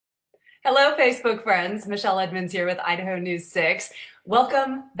Hello, Facebook friends. Michelle Edmonds here with Idaho News 6.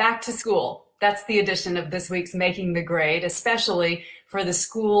 Welcome back to school. That's the edition of this week's Making the Grade, especially for the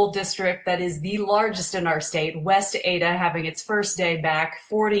school district that is the largest in our state, West Ada, having its first day back,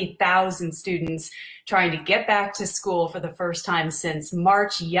 40,000 students trying to get back to school for the first time since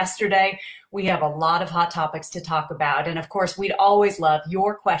March yesterday. We have a lot of hot topics to talk about. And of course, we'd always love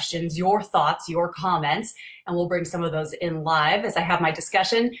your questions, your thoughts, your comments, and we'll bring some of those in live as I have my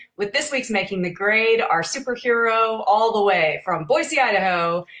discussion with this week's Making the Grade, our superhero all the way from Boise,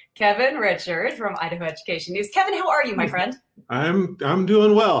 Idaho, Kevin RIchert from Idaho Education News. Kevin, how are you, my friend? I'm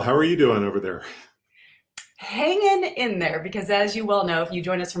doing well. How are you doing over there? Hanging in there, because as you well know, if you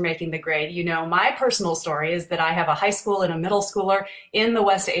join us for Making the Grade, you know my personal story is that I have a high school and a middle schooler in the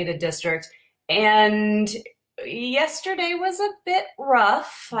West Ada district, and yesterday was a bit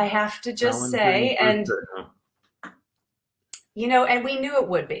rough, I have to just say, and you know, and we knew it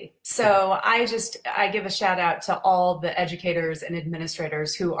would be. So I give a shout out to all the educators and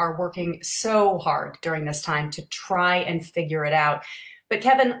administrators who are working so hard during this time to try and figure it out. But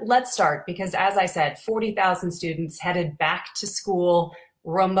Kevin, let's start, because as I said, 40,000 students headed back to school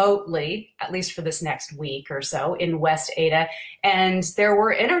remotely, at least for this next week or so in West Ada. And there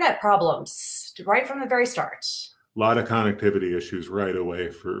were internet problems right from the very start. A lot of connectivity issues right away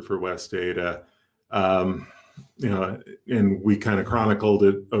for West Ada. You know, and we kind of chronicled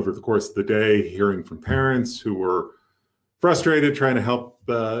it over the course of the day, hearing from parents who were frustrated, trying to help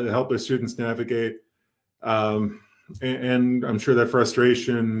their students navigate. And I'm sure that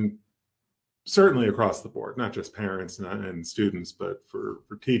frustration, certainly across the board, not just parents and students, but for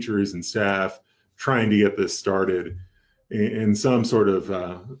teachers and staff, trying to get this started in some sort of,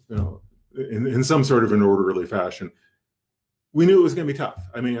 in some sort of an orderly fashion. We knew it was going to be tough.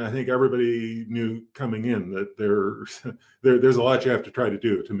 I mean, I think everybody knew coming in that there's a lot you have to try to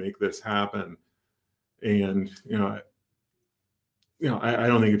do to make this happen. And, I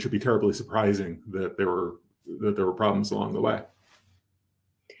don't think it should be terribly surprising that there were problems along the way.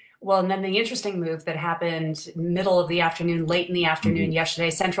 Well, and then the interesting move that happened middle of the afternoon, late in the afternoon yesterday,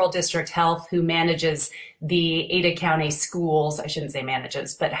 Central District Health, who manages the Ada County schools, I shouldn't say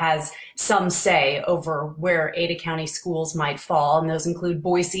manages, but has some say over where Ada County schools might fall, and those include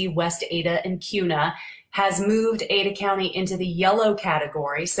Boise, West Ada, and Kuna, has moved Ada County into the yellow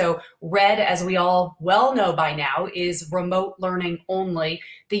category. So red, as we all well know by now, is remote learning only.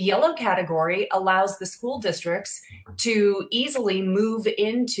 The yellow category allows the school districts to easily move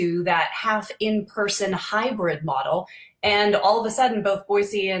into that half in-person hybrid model. And all of a sudden, both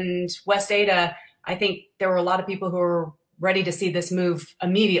Boise and West Ada, I think there were a lot of people who were ready to see this move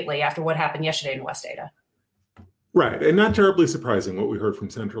immediately after what happened yesterday in West Ada. Right, and not terribly surprising what we heard from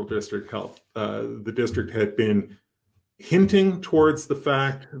Central District Health. The district had been hinting towards the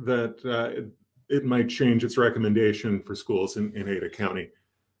fact that it might change its recommendation for schools in Ada County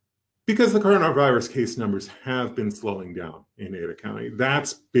because the coronavirus case numbers have been slowing down in Ada County.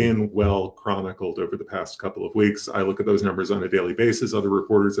 That's been well chronicled over the past couple of weeks. I look at those numbers on a daily basis. Other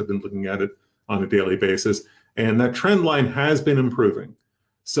reporters have been looking at it on a daily basis, and that trend line has been improving.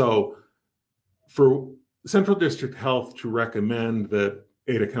 So for Central District Health to recommend that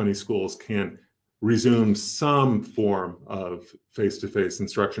Ada County schools can resume some form of face-to-face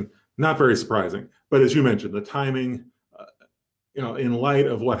instruction, not very surprising. But as you mentioned, the timing, in light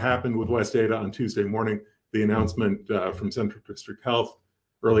of what happened with West Ada on Tuesday morning, the announcement from Central District Health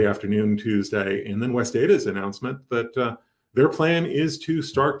early afternoon Tuesday, and then West Ada's announcement that their plan is to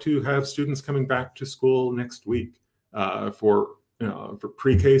start to have students coming back to school next week for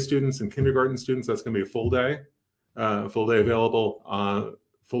pre-K students and kindergarten students. That's going to be a full day available,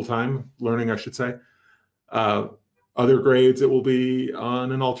 full-time learning, I should say. Other grades, it will be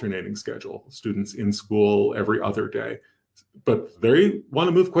on an alternating schedule, students in school every other day. But they want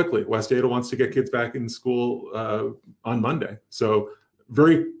to move quickly. West Ada wants to get kids back in school on Monday. So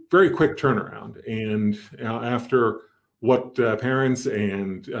very, very quick turnaround. And after what parents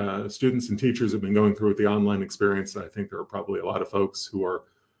and students and teachers have been going through with the online experience, I think there are probably a lot of folks who are,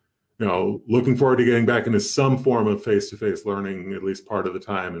 looking forward to getting back into some form of face-to-face learning at least part of the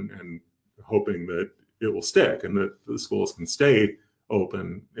time, and hoping that it will stick and that the schools can stay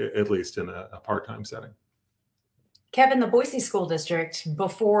open at least in a part-time setting. Kevin, the Boise School District,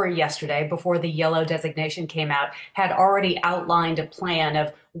 before yesterday, before the yellow designation came out, had already outlined a plan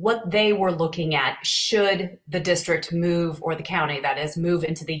of what they were looking at should the district move, or the county, that is, move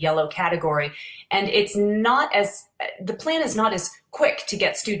into the yellow category. And the plan is not as quick to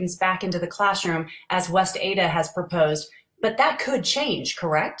get students back into the classroom as West Ada has proposed, but that could change,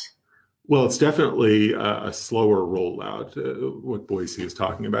 correct? Well, it's definitely a slower rollout, what Boise is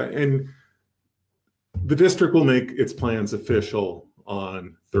talking about. And the district will make its plans official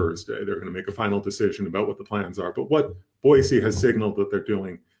on Thursday. They're going to make a final decision about what the plans are. But what Boise has signaled that they're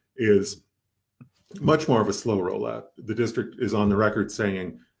doing is much more of a slow rollout. The district is on the record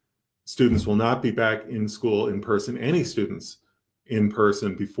saying students will not be back in school in person, any students in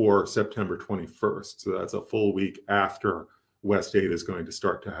person, before September 21st. So that's a full week after West Ada is going to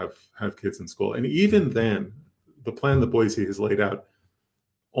start to have kids in school. And even then, the plan that Boise has laid out,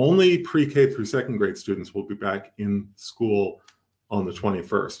 only pre-K through second grade students will be back in school on the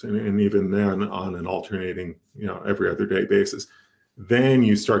 21st. And even then on an alternating, every other day basis. Then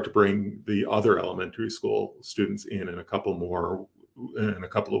you start to bring the other elementary school students in a couple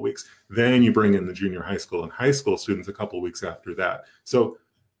of weeks. Then you bring in the junior high school and high school students a couple of weeks after that. So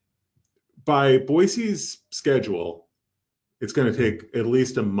by Boise's schedule, it's going to take at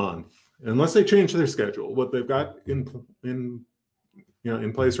least a month, unless they change their schedule. What they've got in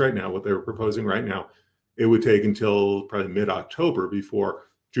place right now, what they're proposing right now, it would take until probably mid-October before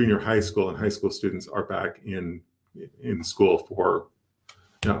junior high school and high school students are back in school for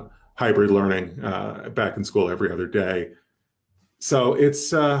hybrid learning, back in school every other day. So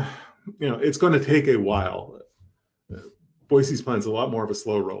it's it's going to take a while. Boise's plan is a lot more of a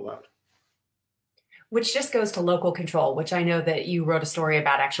slow rollout. Which just goes to local control, which I know that you wrote a story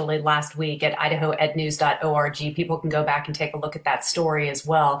about actually last week at idahoednews.org. People can go back and take a look at that story as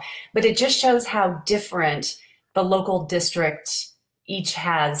well. But it just shows how different the local district each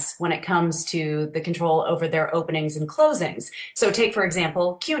has when it comes to the control over their openings and closings. So take, for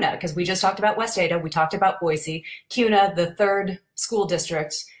example, CUNA, because we just talked about West Ada, we talked about Boise. CUNA, the third school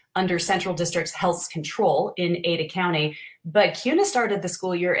district under Central District's health control in Ada County. But CUNA started the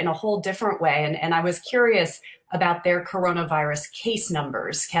school year in a whole different way. And I was curious about their coronavirus case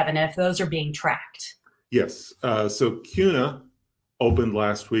numbers, Kevin, if those are being tracked. Yes. So CUNA opened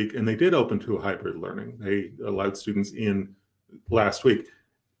last week, and they did open to a hybrid learning. They allowed students in last week,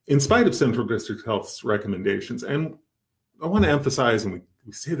 in spite of Central District Health's recommendations. And I want to emphasize, and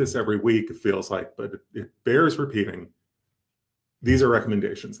we say this every week, it feels like, but it bears repeating, these are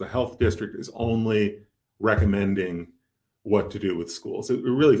recommendations. The health district is only recommending what to do with schools. It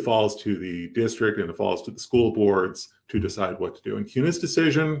really falls to the district and it falls to the school boards to decide what to do. And CUNA's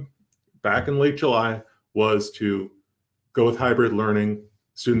decision back in late July was to go with hybrid learning,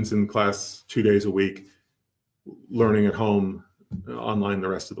 students in class 2 days a week, learning at home, online the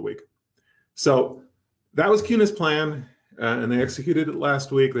rest of the week. So that was CUNA's plan, and they executed it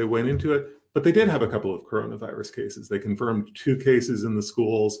last week. They went into it, but they did have a couple of coronavirus cases. They confirmed 2 cases in the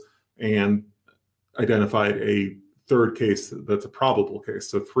schools and identified a third case that's a probable case.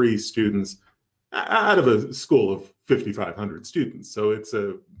 So 3 students out of a school of 5,500 students. So it's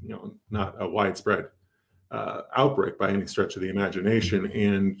not a widespread outbreak by any stretch of the imagination.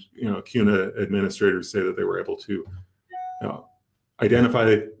 And CUNA administrators say that they were able to identify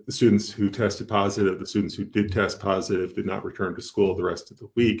the students who tested positive. The students who did test positive did not return to school the rest of the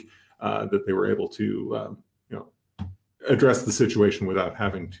week. That they were able to address the situation without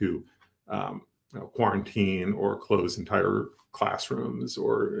having to quarantine or close entire classrooms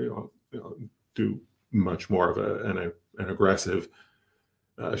or do much more of an aggressive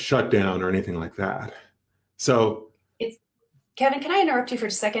shutdown or anything like that. So, Kevin, can I interrupt you for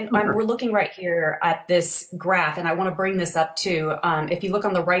a second? Sure. We're looking right here at this graph, and I want to bring this up too. If you look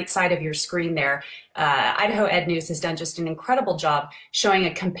on the right side of your screen there, Idaho Ed News has done just an incredible job showing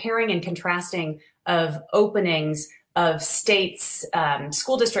a comparing and contrasting of openings of states,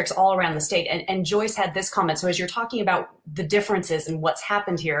 school districts all around the state. And Joyce had this comment. So as you're talking about the differences and what's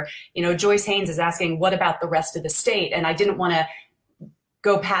happened here, Joyce Haynes is asking, what about the rest of the state? And I didn't want to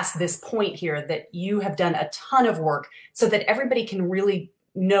go past this point here that you have done a ton of work so that everybody can really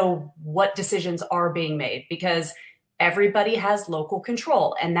know what decisions are being made, because everybody has local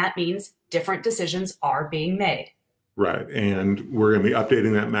control, and that means different decisions are being made. Right, and we're going to be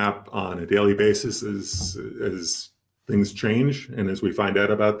updating that map on a daily basis as things change and as we find out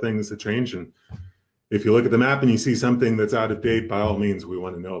about things that change. And if you look at the map and you see something that's out of date, by all means, we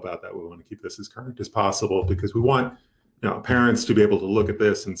want to know about that. We want to keep this as current as possible, because we want parents to be able to look at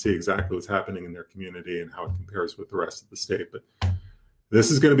this and see exactly what's happening in their community and how it compares with the rest of the state. But this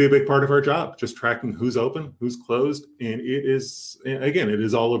is going to be a big part of our job, just tracking who's open, who's closed. And it is, again, it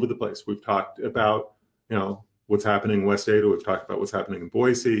is all over the place. We've talked about, what's happening in West Ada. We've talked about what's happening in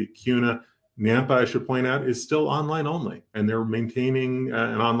Boise, CUNA. Nampa, I should point out, is still online only, and they're maintaining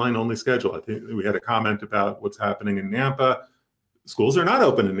an online only schedule. I think we had a comment about what's happening in Nampa. Schools are not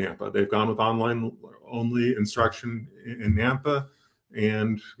open in Nampa. They've gone with online only instruction in Nampa.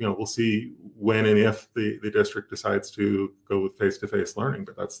 And we'll see when and if the district decides to go with face-to-face learning,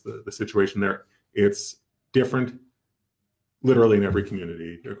 but that's the situation there. It's different literally in every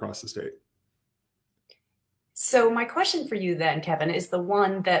community across the state. So my question for you then, Kevin, is the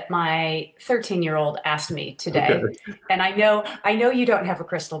one that my 13-year-old asked me today. Okay. And I know you don't have a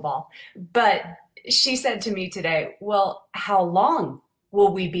crystal ball, but she said to me today, well, how long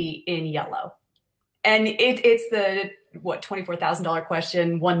will we be in yellow? And it's the, what, $24,000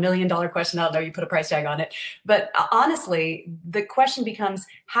 question, $1 million question. I don't know, you put a price tag on it. But honestly, the question becomes,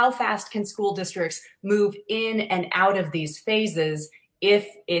 how fast can school districts move in and out of these phases if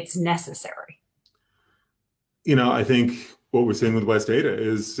it's necessary? I think what we're seeing with West Ada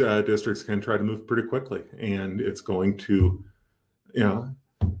is districts can try to move pretty quickly. And it's going to,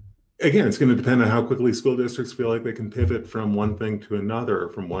 again, it's going to depend on how quickly school districts feel like they can pivot from one thing to another,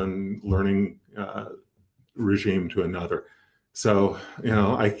 from one learning regime to another. So,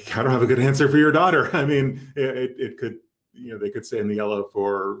 I don't have a good answer for your daughter. I mean, it could, they could stay in the yellow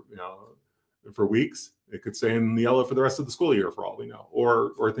for, for weeks. It could stay in the yellow for the rest of the school year, for all we know,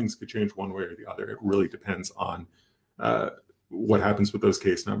 or things could change one way or the other. It really depends on what happens with those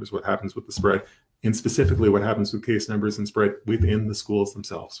case numbers, what happens with the spread, and specifically what happens with case numbers and spread within the schools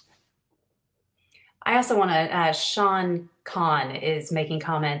themselves. I also want to, Sean Kahn is making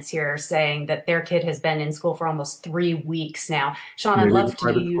comments here saying that their kid has been in school for almost 3 weeks now. Sean, I'd love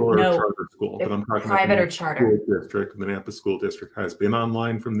to know. Charter school, but I'm talking private or charter. School district. The Nampa School District has been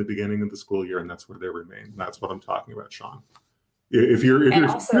online from the beginning of the school year, and that's where they remain. That's what I'm talking about, Sean. If you're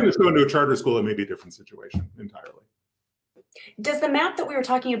students going to a charter school, it may be a different situation entirely. Does the map that we were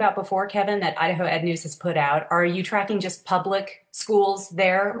talking about before, Kevin, that Idaho Ed News has put out, are you tracking just public schools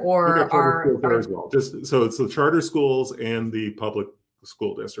there, or are there as well? Just so it's the charter schools and the public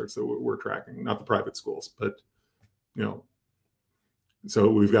school districts that we're tracking, not the private schools, but so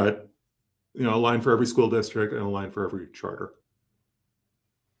we've got a line for every school district and a line for every charter.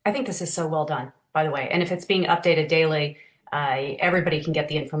 I think this is so well done, by the way, and if it's being updated daily, everybody can get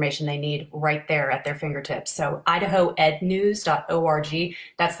the information they need right there at their fingertips. So idahoednews.org,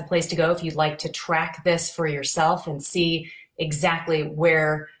 that's the place to go if you'd like to track this for yourself and see exactly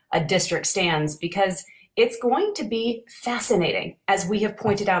where a district stands, because it's going to be fascinating, as we have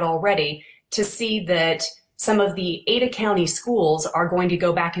pointed out already, to see that some of the Ada County schools are going to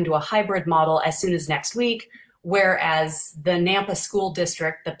go back into a hybrid model as soon as next week, whereas the Nampa School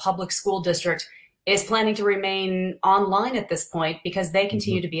District, the public school district, is planning to remain online at this point because they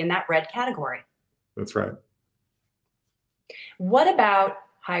continue to be in that red category. That's right. What about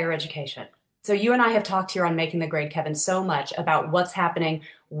higher education? So you and I have talked here on Making the Grade, Kevin, so much about what's happening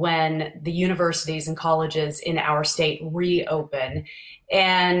when the universities and colleges in our state reopen.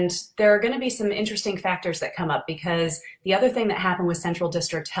 And there are going to be some interesting factors that come up, because the other thing that happened with Central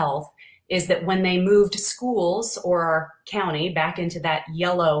District Health is that when they moved schools or our county back into that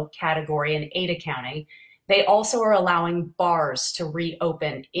yellow category in Ada County, they also are allowing bars to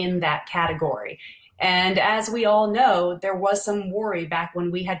reopen in that category. And as we all know, there was some worry back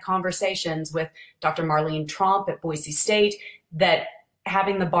when we had conversations with Dr. Marlene Tromp at Boise State that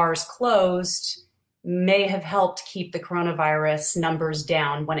having the bars closed may have helped keep the coronavirus numbers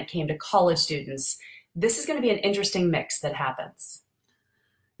down when it came to college students. This is going to be an interesting mix that happens.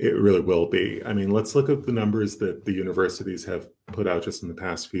 It really will be. I mean, let's look at the numbers that the universities have put out just in the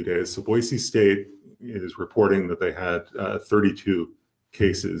past few days. So Boise State is reporting that they had 32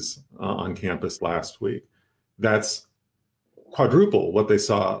 cases on campus last week. That's quadruple what they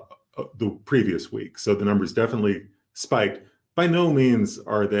saw the previous week. So the numbers definitely spiked. By no means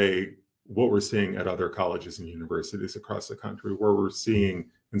are they what we're seeing at other colleges and universities across the country, where we're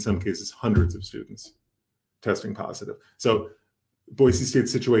seeing, in some cases, hundreds of students testing positive. So Boise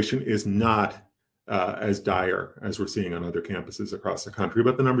State's situation is not as dire as we're seeing on other campuses across the country,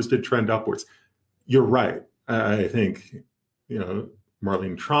 but the numbers did trend upwards. You're right. I think,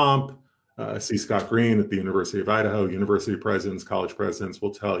 Marlene Tromp, C. Scott Green at the University of Idaho, university presidents, college presidents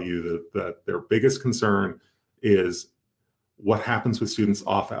will tell you that their biggest concern is what happens with students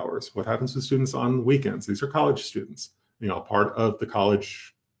off hours, what happens with students on weekends. These are college students. Part of the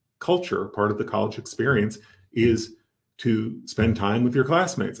college culture, part of the college experience is to spend time with your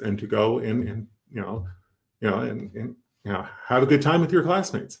classmates and to go and have a good time with your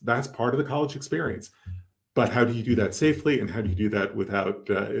classmates. That's part of the college experience. But how do you do that safely, and how do you do that without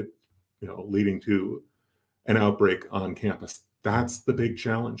it leading to an outbreak on campus? That's the big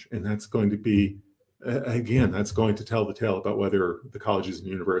challenge, and that's going to be, again, that's going to tell the tale about whether the colleges and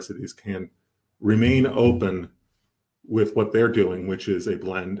universities can remain open with what they're doing, which is a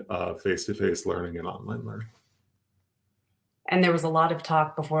blend of face-to-face learning and online learning. And there was a lot of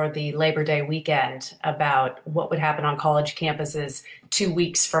talk before the Labor Day weekend about what would happen on college campuses 2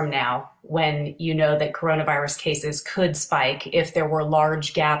 weeks from now, when you know that coronavirus cases could spike if there were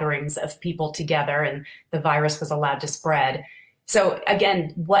large gatherings of people together and the virus was allowed to spread. So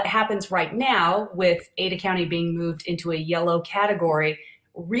again, what happens right now with Ada County being moved into a yellow category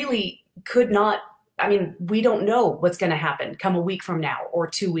really could not, I mean, we don't know what's going to happen come a week from now or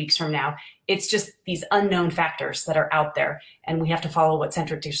 2 weeks from now. It's just these unknown factors that are out there, and we have to follow what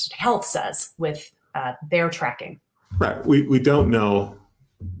Central District Health says with their tracking. Right. We don't know,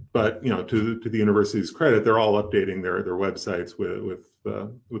 but to the university's credit, they're all updating their websites with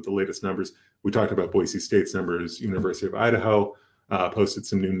the latest numbers. We talked about Boise State's numbers. University of Idaho posted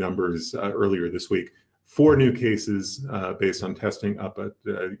some new numbers earlier this week. 4 new cases based on testing up at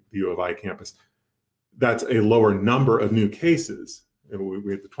the U of I campus. That's a lower number of new cases.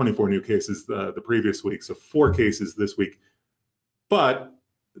 We had the 24 new cases the previous week, so 4 cases this week. But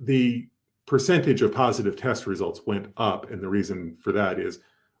the percentage of positive test results went up, and the reason for that is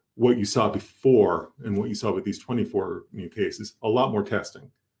what you saw before and what you saw with these 24 new cases, a lot more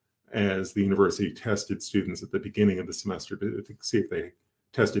testing, as the university tested students at the beginning of the semester to see if they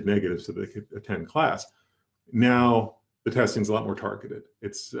tested negative so they could attend class. Now the testing is a lot more targeted.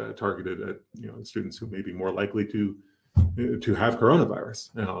 It's targeted at students who may be more likely to have coronavirus.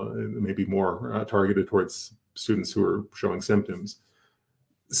 It may be more targeted towards students who are showing symptoms.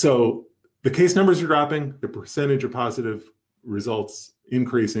 So the case numbers are dropping, the percentage of positive results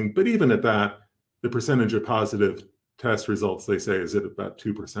increasing, but even at that, the percentage of positive test results, they say, is at about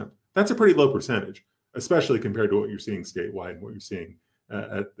 2%. That's a pretty low percentage, especially compared to what you're seeing statewide and what you're seeing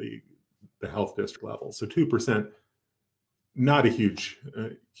at the health district level. So 2%, not a huge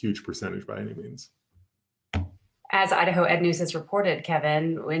percentage by any means. As Idaho Ed News has reported,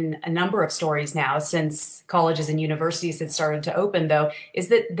 Kevin, in a number of stories now since colleges and universities had started to open, though, is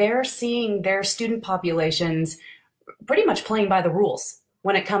that they're seeing their student populations pretty much playing by the rules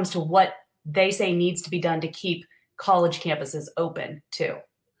when it comes to what they say needs to be done to keep college campuses open too.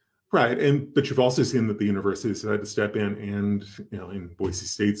 Right, but you've also seen that the universities had to step in and, in Boise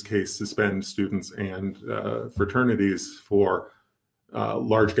State's case, suspend students and fraternities for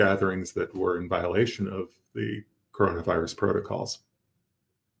large gatherings that were in violation of the coronavirus protocols.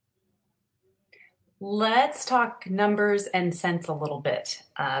 Let's talk numbers and cents a little bit,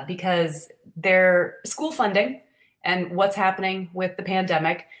 because their school funding and what's happening with the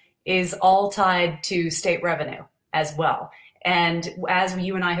pandemic is all tied to state revenue as well. And as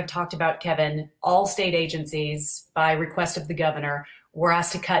you and I have talked about, Kevin, all state agencies, by request of the governor, were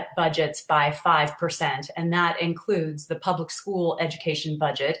asked to cut budgets by 5%. And that includes the public school education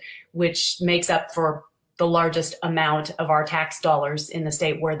budget, which makes up for the largest amount of our tax dollars in the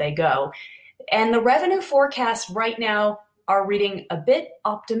state where they go. And the revenue forecasts right now are reading a bit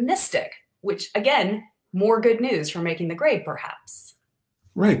optimistic, which, again, more good news for making the grade, perhaps.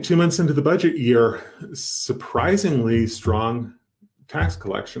 Right. 2 months into the budget year, surprisingly strong tax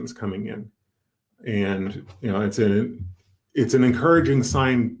collections coming in. And, it's an encouraging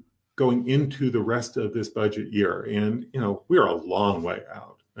sign going into the rest of this budget year. And, we are a long way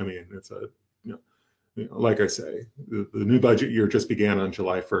out. I mean, it's like I say, the new budget year just began on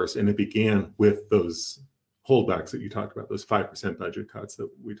July 1st, and it began with those holdbacks that you talked about, those 5% budget cuts that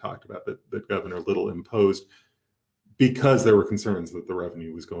we talked about that Governor Little imposed, because there were concerns that the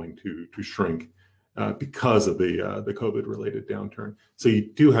revenue was going to shrink because of the COVID-related downturn. So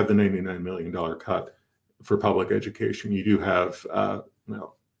you do have the $99 million cut for public education. You do have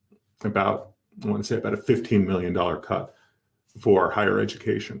about a $15 million cut for higher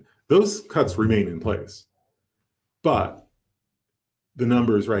education. Those cuts remain in place, but the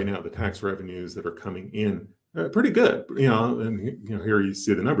numbers right now, the tax revenues that are coming in, pretty good. And here you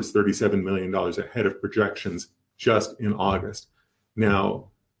see the numbers: $37 million ahead of projections just in August. Now,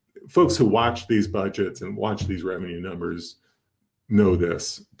 folks who watch these budgets and watch these revenue numbers know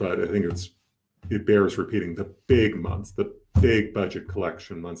this, but I think it bears repeating. The big months, the big budget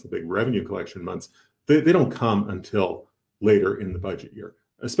collection months, the big revenue collection months, they don't come until later in the budget year,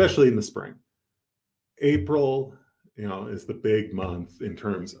 especially in the spring. April, is the big month in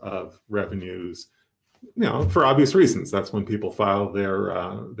terms of revenues, for obvious reasons. That's when people file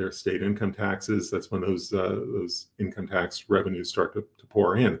their state income taxes. That's when those income tax revenues start to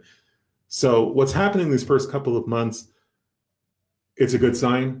pour in. So what's happening these first couple of months, it's a good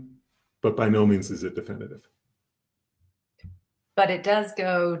sign, but by no means is it definitive. But it does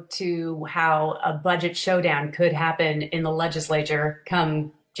go to how a budget showdown could happen in the legislature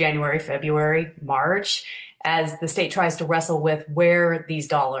come January, February, March, as the state tries to wrestle with where these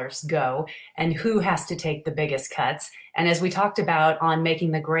dollars go and who has to take the biggest cuts. And as we talked about on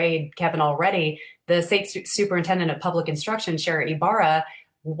Making the Grade, Kevin, already, the state superintendent of public instruction, Sherry Ibarra,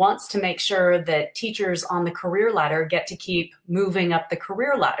 wants to make sure that teachers on the career ladder get to keep moving up the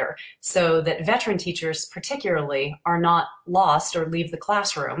career ladder so that veteran teachers particularly are not lost or leave the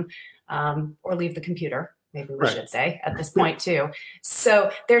classroom or leave the computer, maybe we should say at this point too. So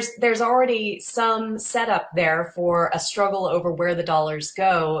there's already some setup there for a struggle over where the dollars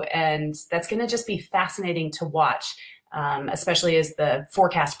go, and that's going to just be fascinating to watch, especially as the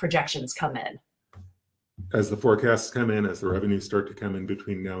forecast projections come in. As the forecasts come in, as the revenues start to come in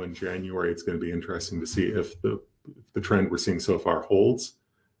between now and January, it's going to be interesting to see if the trend we're seeing so far holds,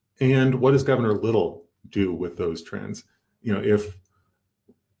 and what does Governor Little do with those trends?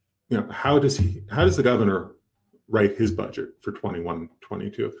 How does the governor write his budget for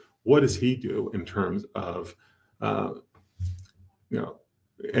 21-22? What does he do in terms of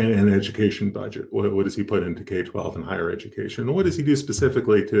an education budget? What does he put into K-12 and higher education? What does he do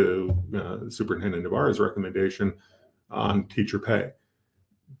specifically to Superintendent Navarro's recommendation on teacher pay?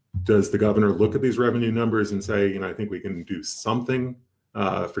 Does the governor look at these revenue numbers and say, I think we can do something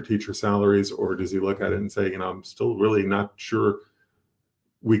for teacher salaries? Or does he look at it and say, I'm still really not sure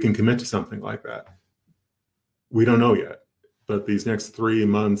we can commit to something like that? We don't know yet. But these next 3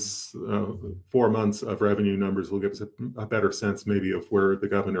 months, 4 months of revenue numbers will give us a better sense maybe of where the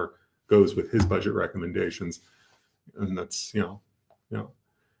governor goes with his budget recommendations. And that's,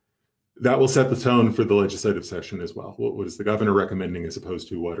 that will set the tone for the legislative session as well. What is the governor recommending as opposed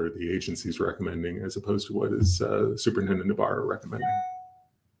to what are the agencies recommending as opposed to what is Superintendent Navarro recommending?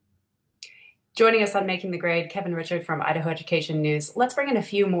 Joining us on Making the Grade, Kevin RIchert from Idaho Education News. Let's bring in a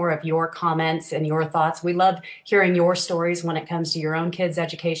few more of your comments and your thoughts. We love hearing your stories when it comes to your own kids'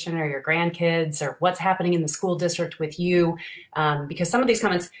 education or your grandkids or what's happening in the school district with you, because some of these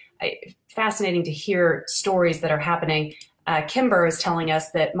comments, fascinating to hear stories that are happening. Kimber is telling us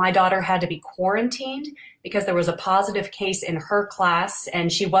that my daughter had to be quarantined because there was a positive case in her class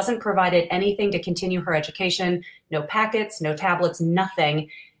and she wasn't provided anything to continue her education, no packets, no tablets, nothing.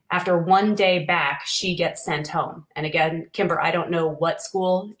 After 1 day back, she gets sent home. And again, Kimber, I don't know what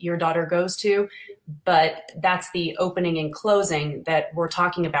school your daughter goes to, but that's the opening and closing that we're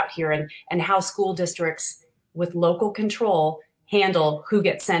talking about here, and how school districts with local control handle who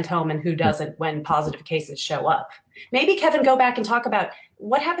gets sent home and who doesn't when positive cases show up. Maybe, Kevin, go back and talk about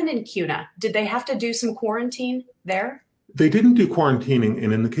what happened in CUNA. Did they have to do some quarantine there? They didn't do quarantining.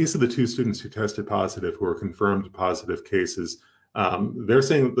 And in the case of the 2 students who tested positive, who were confirmed positive cases, they're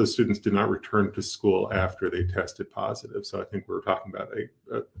saying that those students did not return to school after they tested positive. So I think we're talking about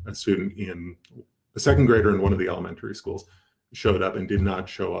a student in a second grader in one of the elementary schools showed up and did not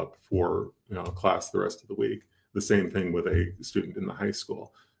show up for class the rest of the week. The same thing with a student in the high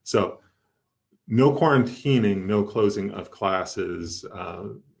school. So no quarantining, no closing of classes,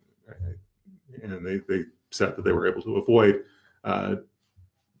 and they said that they were able to avoid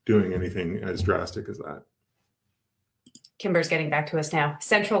doing anything as drastic as that. Kimber's getting back to us now.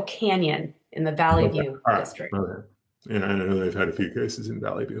 Central Canyon in the Valley View district. Okay. And I know they've had a few cases in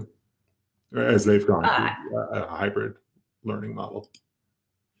Valley View as they've gone through a hybrid learning model.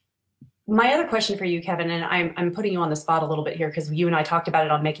 My other question for you, Kevin, and I'm putting you on the spot a little bit here because you and I talked about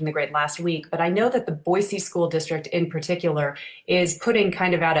it on Making the Grade last week, but I know that the Boise School District in particular is putting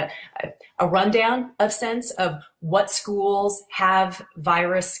kind of out a rundown of sense of what schools have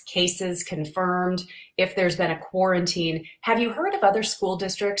virus cases confirmed, if there's been a quarantine. Have you heard of other school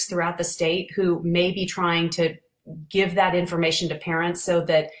districts throughout the state who may be trying to give that information to parents so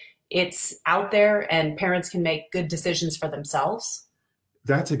that it's out there and parents can make good decisions for themselves?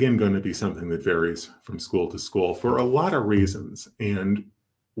 That's, again, going to be something that varies from school to school for a lot of reasons. And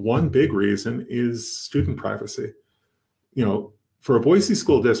one big reason is student privacy. For a Boise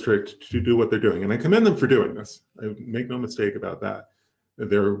school district to do what they're doing, and I commend them for doing this, I make no mistake about that.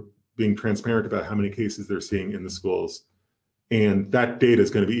 They're being transparent about how many cases they're seeing in the schools. And that data is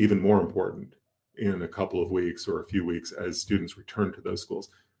going to be even more important in a couple of weeks or a few weeks as students return to those schools.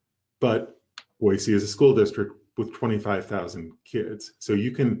 But Boise is a school district with 25,000 kids. So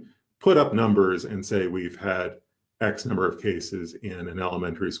you can put up numbers and say we've had X number of cases in an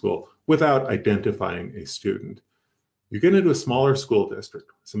elementary school without identifying a student. You get into a smaller school district,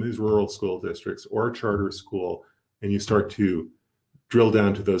 some of these rural school districts or a charter school, and you start to drill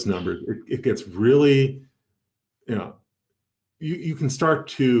down to those numbers. It gets really, you can start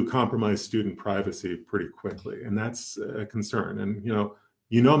to compromise student privacy pretty quickly. And that's a concern. And,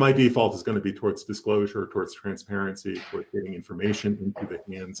 you know, my default is going to be towards disclosure, towards transparency, towards getting information into the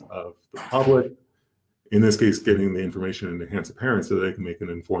hands of the public. In this case, getting the information in the hands of parents so they can make an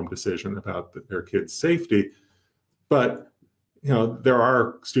informed decision about their kids' safety. But, you know, there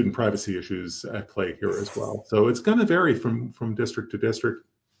are student privacy issues at play here as well. So it's going to vary from district to district,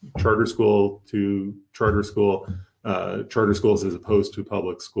 charter school to charter school, charter schools as opposed to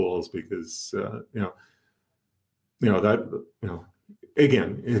public schools, because,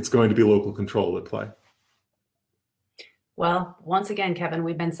 again, it's going to be local control at play. Well, once again, Kevin,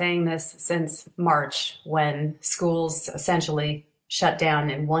 we've been saying this since March, when schools essentially shut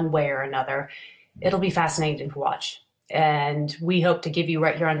down in one way or another. It'll be fascinating to watch. And we hope to give you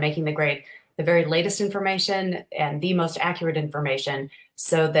right here on Making the Grade the very latest information and the most accurate information,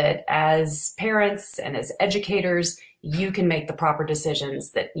 so that as parents and as educators, you can make the proper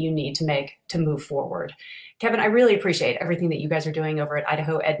decisions that you need to make to move forward. Kevin, I really appreciate everything that you guys are doing over at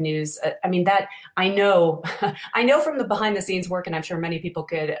Idaho Ed News. I mean, that I know from the behind the scenes work, and I'm sure many people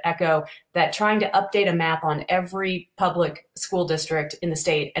could echo, that trying to update a map on every public school district in the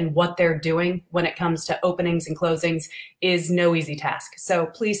state and what they're doing when it comes to openings and closings is no easy task. So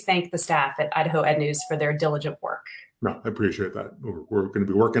please thank the staff at Idaho Ed News for their diligent work. No, I appreciate that. We're going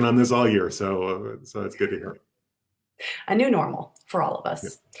to be working on this all year, so it's good to hear. A new normal for all of us. Yeah.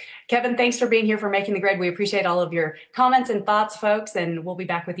 Kevin, thanks for being here for Making the Grade. We appreciate all of your comments and thoughts, folks, and we'll be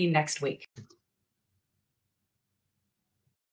back with you next week.